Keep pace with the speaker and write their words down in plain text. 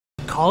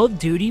Call of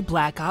Duty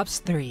Black Ops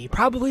 3,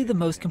 probably the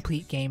most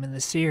complete game in the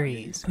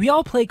series. We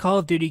all play Call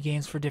of Duty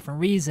games for different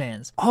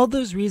reasons. All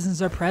those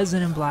reasons are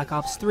present in Black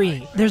Ops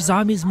 3. There's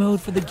zombies mode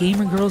for the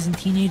gamer girls and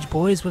teenage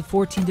boys with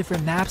 14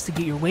 different maps to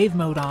get your wave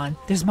mode on.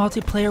 There's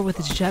multiplayer with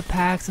its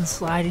jetpacks and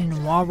sliding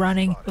and wall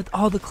running with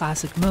all the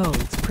classic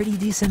modes. Pretty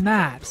decent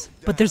maps.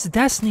 But there's a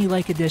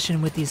Destiny-like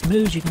edition with these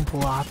moves you can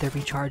pull off that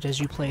recharge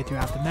as you play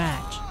throughout the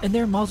match. And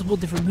there are multiple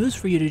different moves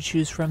for you to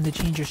choose from to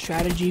change your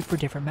strategy for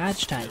different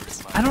match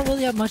types. I don't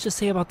really have much to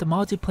say about the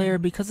multiplayer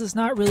because it's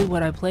not really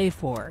what I play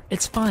for.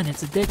 It's fun,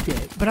 it's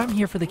addictive, but I'm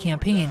here for the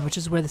campaign, which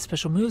is where the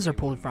special moves are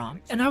pulled from.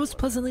 And I was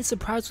pleasantly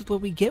surprised with what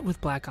we get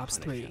with Black Ops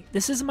 3.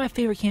 This isn't my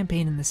favorite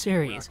campaign in the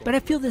series, but I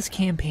feel this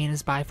campaign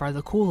is by far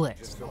the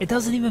coolest. It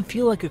doesn't even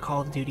feel like a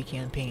Call of Duty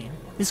campaign.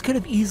 This could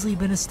have easily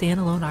been a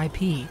standalone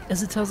IP,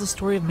 as it tells the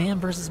story of man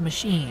versus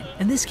machine,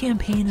 and this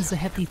campaign is a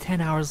hefty 10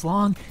 hours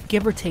long,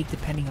 give or take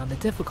depending on the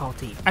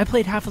difficulty. I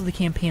played half of the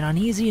campaign on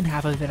easy and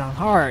half of it on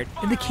hard,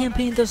 and the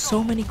campaign does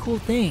so many cool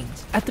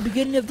things. At the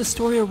beginning of the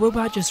story, a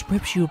robot just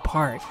rips you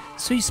apart,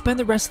 so you spend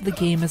the rest of the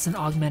game as an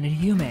augmented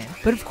human.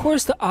 But of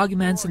course the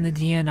augments and the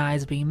DNI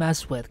is being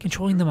messed with,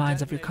 controlling the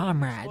minds of your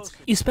comrades.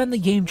 You spend the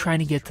game trying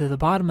to get to the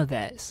bottom of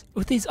this.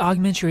 With these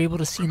augments you're able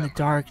to see in the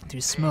dark and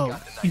through smoke.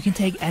 You can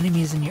take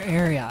enemies in your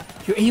area.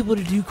 You're able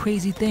to do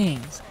crazy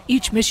things.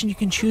 Each mission you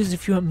can choose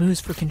if you want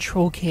moves for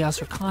control,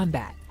 chaos, or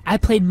combat. I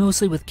played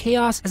mostly with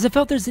chaos as I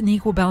felt there's an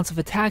equal balance of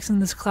attacks in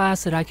this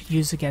class that I could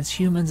use against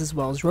humans as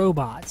well as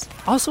robots.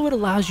 Also, it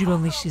allows you to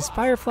unleash these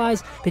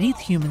fireflies beneath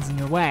humans in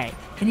your way,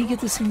 and you get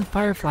to sing the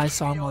Firefly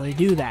song while they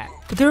do that.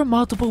 But there are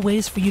multiple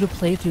ways for you to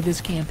play through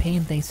this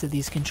campaign thanks to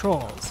these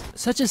controls,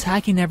 such as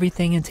hacking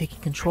everything and taking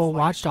control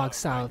Watchdog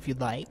style if you'd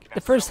like.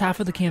 The first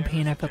half of the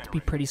campaign I felt to be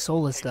pretty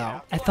soulless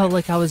though. I felt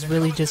like I was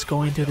really just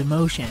going through the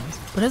motions,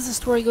 but as the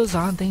story goes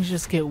on things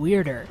just get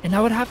weirder, and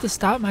I would have to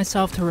stop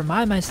myself to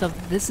remind myself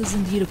that this is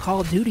indeed a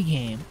Call of Duty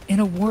game, in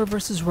a war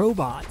versus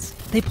robots.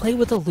 They play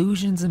with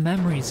illusions and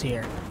memories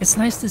here. It's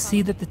nice to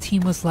see that the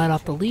team was let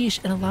off the leash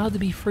and allowed to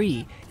be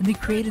free, and they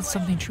created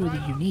something truly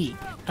unique,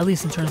 at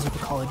least in terms of the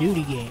Call of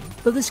Duty game.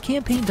 Though this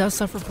campaign does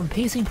suffer from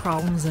pacing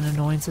problems and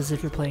annoyances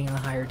if you're playing on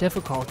higher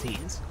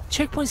difficulties.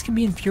 Checkpoints can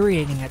be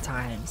infuriating at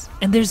times,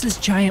 and there's this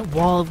giant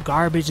wall of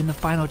garbage in the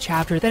final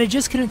chapter that I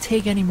just couldn't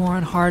take anymore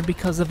on hard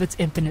because of its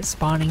infinite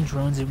spawning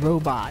drones and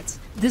robots.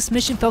 This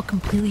mission felt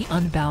completely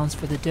unbalanced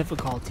for the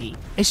difficulty.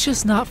 It's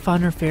just not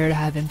fun or fair to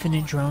have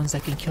infinite drones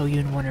that can kill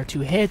you in 1 or 2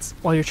 hits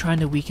while you're trying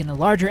to weaken a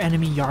larger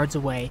enemy yards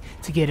away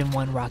to get in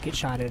 1 rocket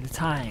shot at a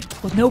time,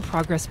 with no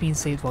progress being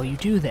saved while you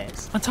do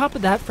this. On top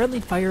of that, friendly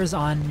fire is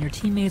on and your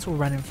teammates will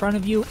run in front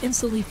of you,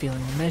 instantly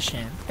failing the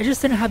mission. I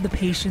just didn't have the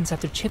patience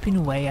after chipping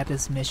away at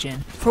this mission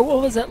for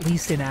what was at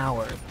least an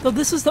hour, though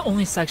this is the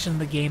only section of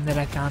the game that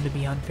I found to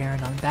be unfair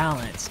and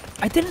unbalanced.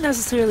 I didn't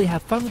necessarily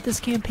have fun with this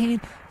campaign,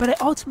 but I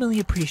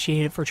ultimately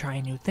appreciate it for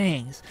trying new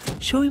things,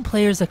 showing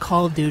players that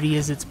Call of Duty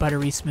is its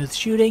buttery smooth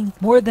shooting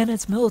more than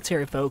its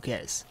military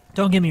focus.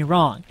 Don't get me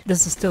wrong,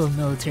 this is still a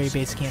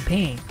military-based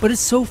campaign, but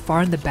it's so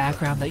far in the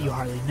background that you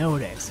hardly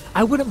notice.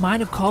 I wouldn't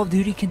mind if Call of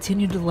Duty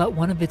continued to let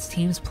one of its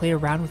teams play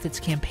around with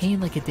its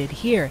campaign like it did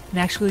here, and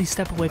actually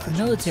step away from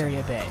military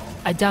a bit.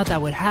 I doubt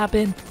that would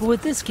happen, but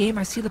with this game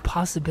I see the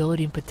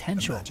possibility and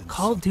potential.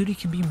 Call of Duty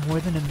can be more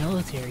than a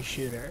military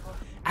shooter.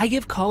 I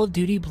give Call of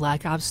Duty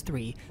Black Ops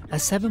 3 a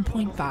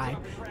 7.5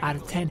 out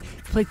of 10. If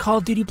you played Call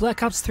of Duty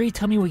Black Ops 3,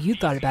 tell me what you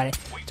thought about it.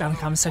 Down in the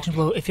comment section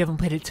below. If you haven't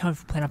played it, tell me if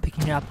you plan on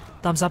picking it up.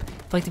 Thumbs up. If you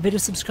liked the video,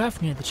 subscribe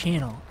if you're new to the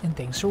channel. And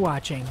thanks for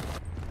watching.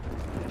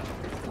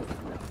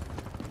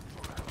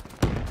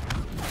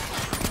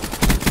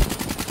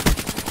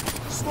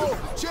 Smoke,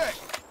 check.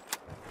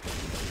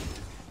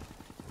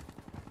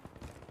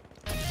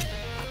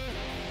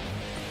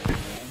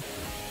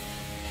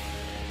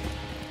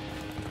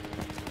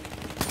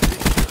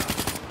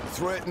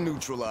 Threat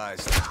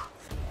neutralized. You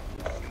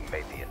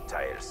made the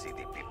entire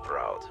CDP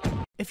proud.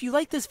 If you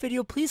like this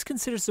video, please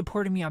consider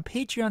supporting me on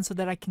Patreon so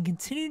that I can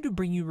continue to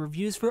bring you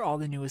reviews for all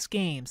the newest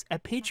games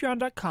at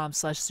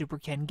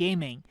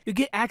patreon.com/superkengaming. You'll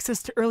get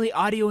access to early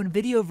audio and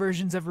video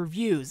versions of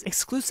reviews,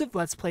 exclusive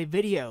Let's Play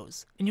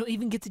videos, and you'll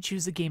even get to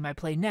choose the game I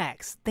play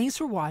next. Thanks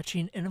for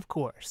watching, and of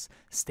course,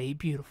 stay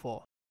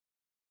beautiful.